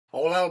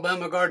Old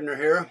Alabama Gardener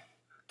here.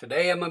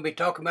 Today I'm going to be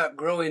talking about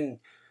growing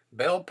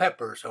bell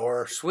peppers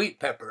or sweet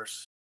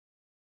peppers.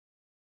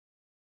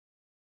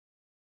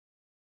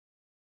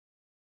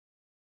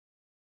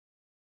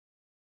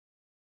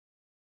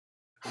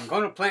 I'm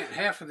going to plant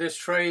half of this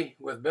tray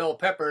with bell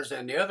peppers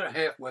and the other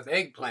half with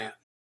eggplant.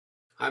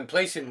 I'm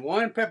placing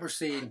one pepper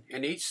seed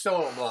in each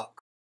soil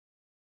block.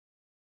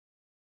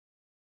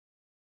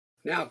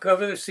 Now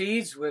cover the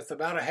seeds with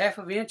about a half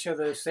of inch of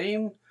the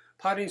same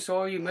potting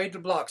soil you made the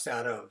blocks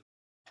out of.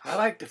 I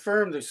like to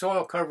firm the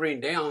soil covering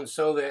down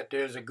so that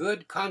there's a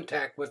good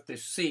contact with the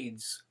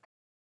seeds.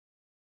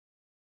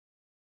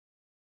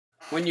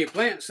 When you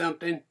plant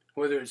something,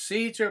 whether it's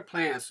seeds or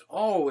plants,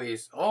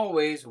 always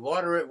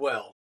water it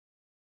well.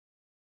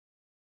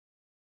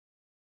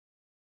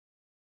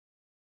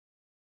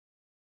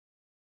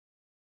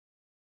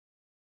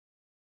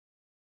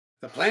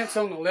 The plants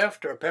on the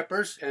left are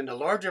peppers and the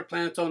larger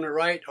plants on the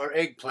right are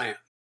eggplant.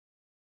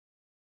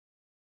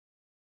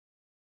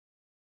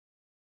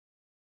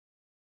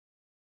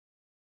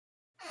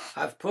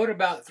 I've put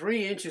about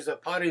 3 inches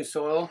of potting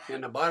soil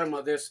in the bottom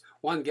of this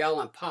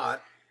 1-gallon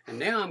pot, and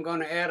now I'm going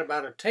to add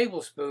about a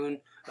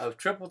tablespoon of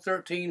triple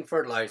 13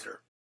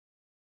 fertilizer.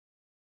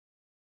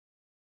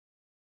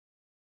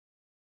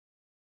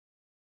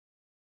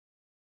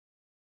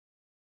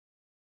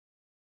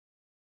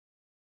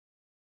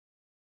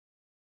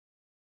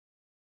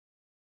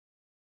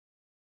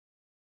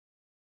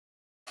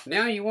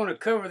 Now you want to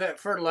cover that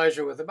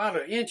fertilizer with about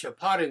 1 inch of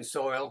potting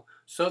soil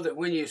so that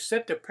when you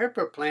set the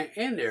pepper plant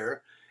in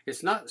there,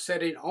 it's not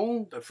setting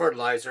on the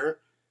fertilizer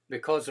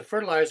because the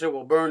fertilizer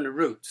will burn the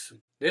roots.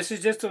 This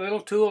is just a little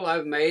tool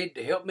I've made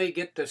to help me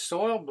get the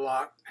soil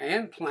block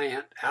and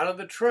plant out of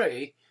the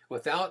tray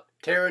without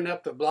tearing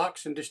up the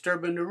blocks and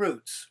disturbing the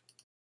roots.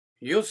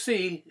 You'll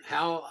see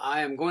how I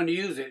am going to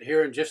use it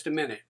here in just a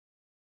minute.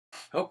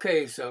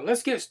 Okay, so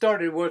let's get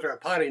started with our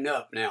potting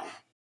up now.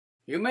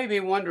 You may be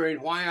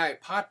wondering why I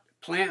pot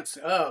plants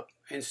up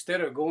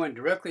instead of going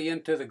directly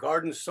into the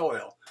garden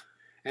soil.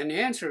 And the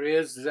answer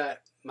is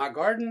that my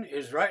garden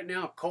is right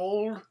now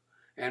cold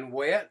and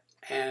wet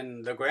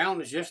and the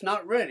ground is just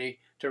not ready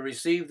to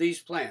receive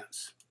these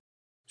plants.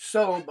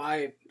 So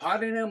by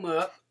potting them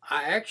up,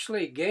 I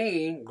actually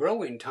gain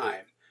growing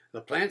time.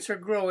 The plants are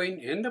growing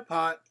in the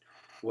pot,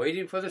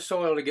 waiting for the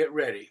soil to get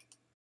ready.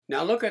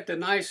 Now look at the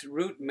nice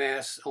root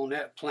mass on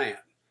that plant.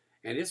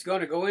 And it's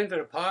going to go into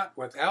the pot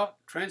without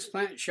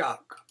transplant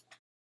shock.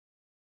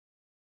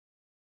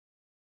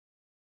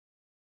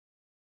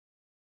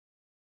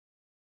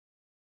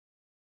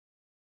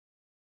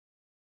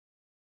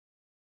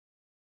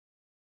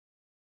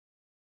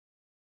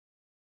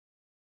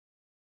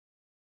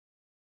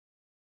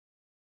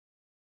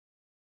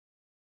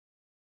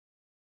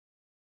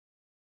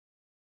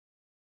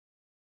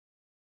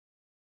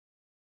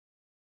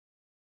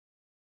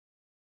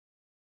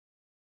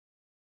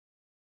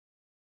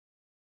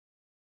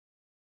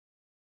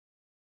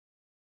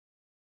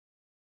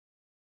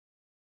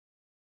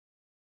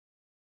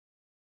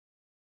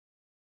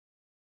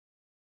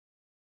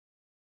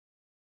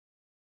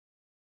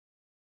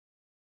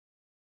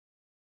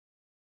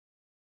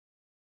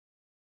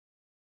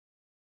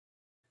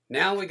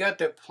 Now we got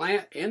the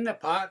plant in the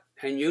pot,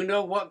 and you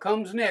know what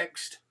comes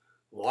next.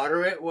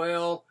 Water it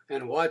well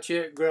and watch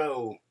it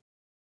grow.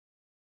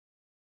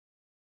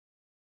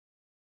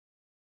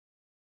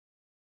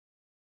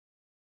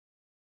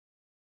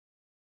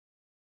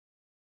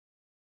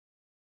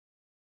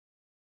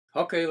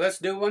 Okay, let's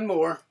do one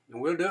more, and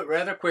we'll do it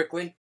rather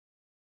quickly.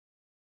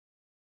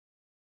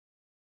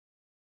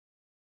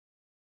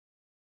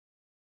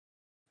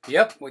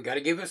 Yep, we got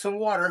to give it some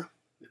water,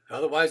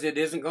 otherwise it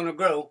isn't going to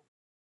grow.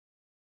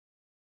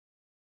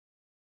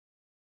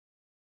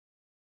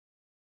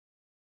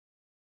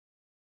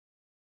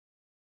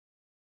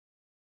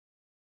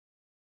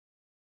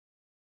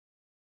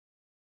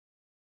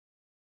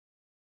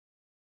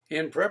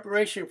 In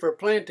preparation for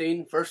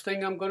planting, first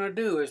thing I'm going to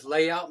do is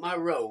lay out my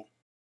row.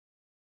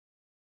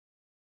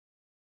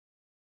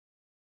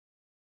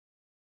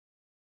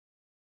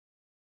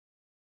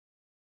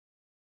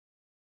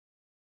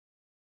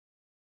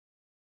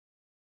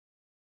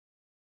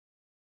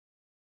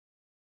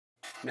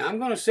 Now I'm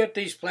going to set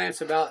these plants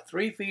about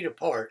 3 feet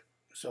apart.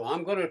 So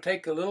I'm going to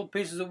take the little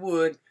pieces of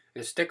wood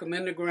and stick them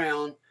in the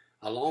ground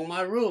along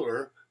my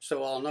ruler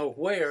so I'll know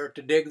where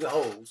to dig the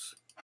holes.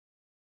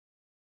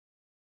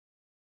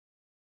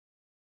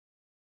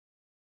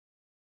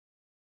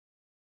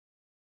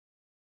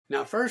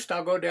 Now first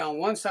I'll go down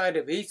one side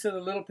of each of the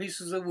little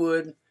pieces of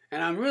wood,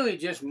 and I'm really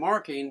just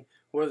marking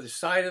where the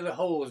side of the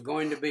hole is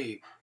going to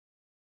be.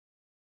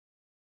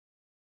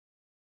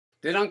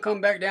 Then I'll come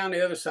back down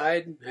the other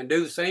side and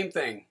do the same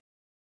thing.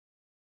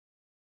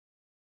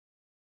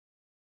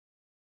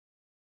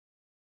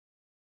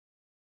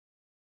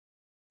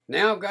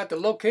 Now I've got the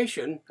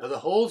location of the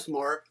holes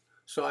marked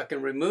so I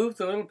can remove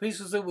the little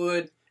pieces of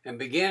wood and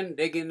begin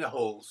digging the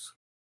holes.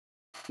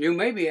 You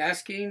may be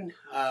asking,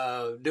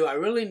 do I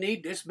really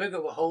need this big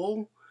of a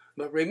hole?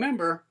 But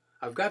remember,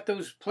 I've got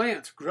those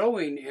plants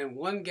growing in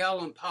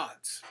 1-gallon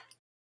pots.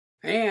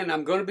 And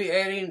I'm going to be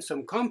adding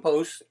some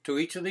compost to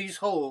each of these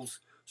holes,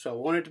 so I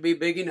want it to be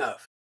big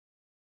enough.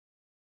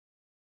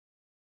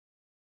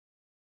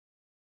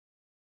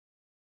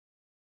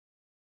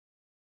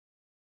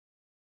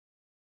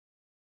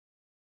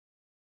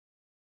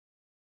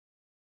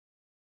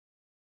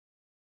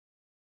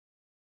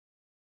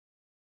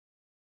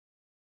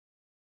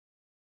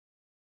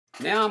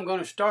 Now I'm going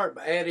to start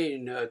by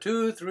adding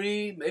 2,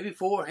 3, maybe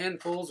 4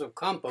 handfuls of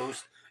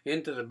compost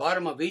into the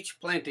bottom of each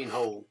planting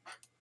hole.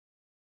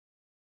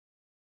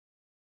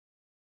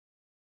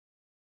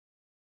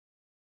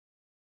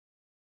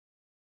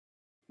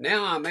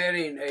 Now I'm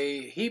adding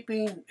a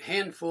heaping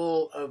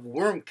handful of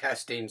worm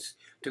castings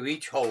to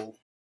each hole.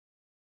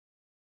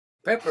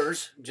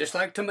 Peppers, just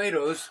like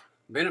tomatoes,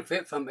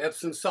 benefit from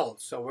Epsom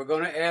salts, so we're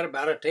going to add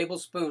about a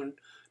tablespoon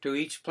to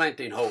each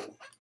planting hole.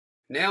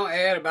 Now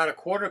add about a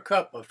 1/4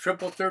 cup of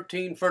triple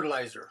 13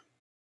 fertilizer.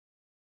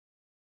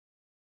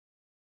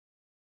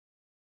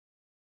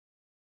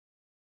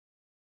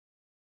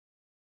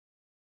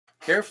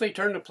 Carefully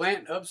turn the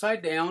plant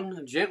upside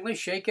down, gently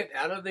shake it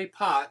out of the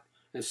pot,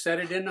 and set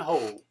it in the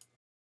hole.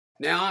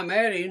 Now I'm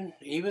adding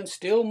even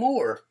still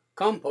more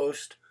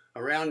compost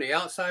around the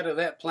outside of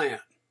that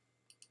plant.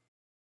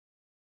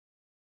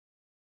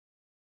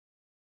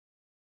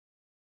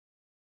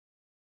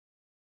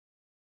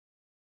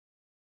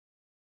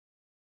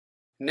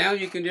 Now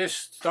you can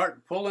just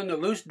start pulling the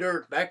loose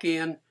dirt back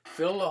in,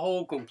 fill the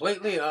hole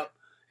completely up,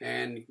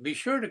 and be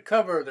sure to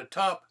cover the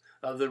top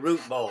of the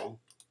root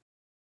ball.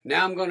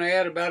 Now I'm going to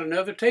add about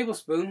another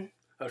tablespoon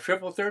of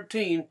triple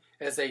 13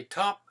 as a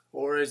top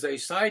or as a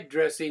side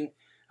dressing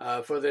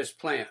for this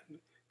plant.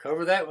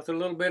 Cover that with a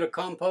little bit of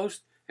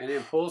compost and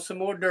then pull some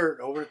more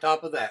dirt over the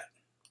top of that.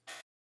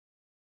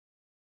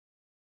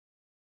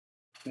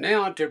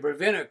 Now, to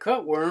prevent a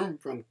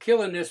cutworm from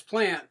killing this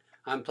plant,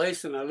 I'm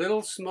placing a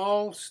little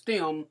small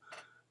stem,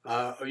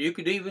 or you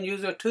could even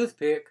use a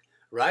toothpick,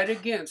 right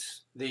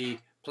against the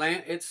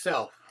plant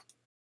itself.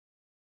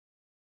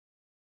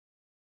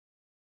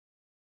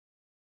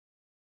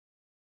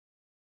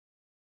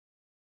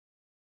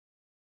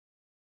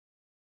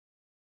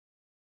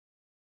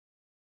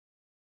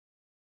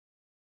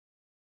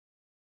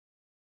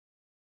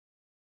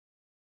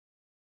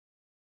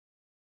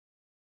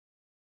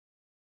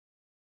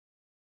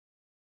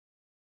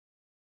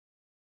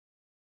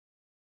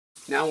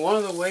 Now, one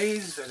of the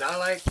ways that I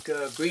like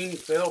green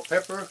bell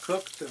pepper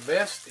cooked the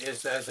best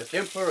is as a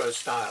tempura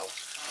style.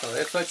 So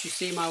that's what you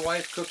see my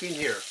wife cooking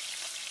here.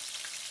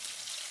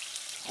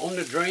 On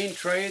the drain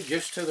tray,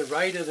 just to the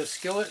right of the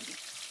skillet,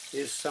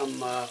 is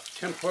some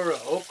tempura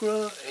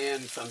okra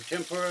and some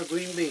tempura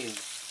green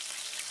beans.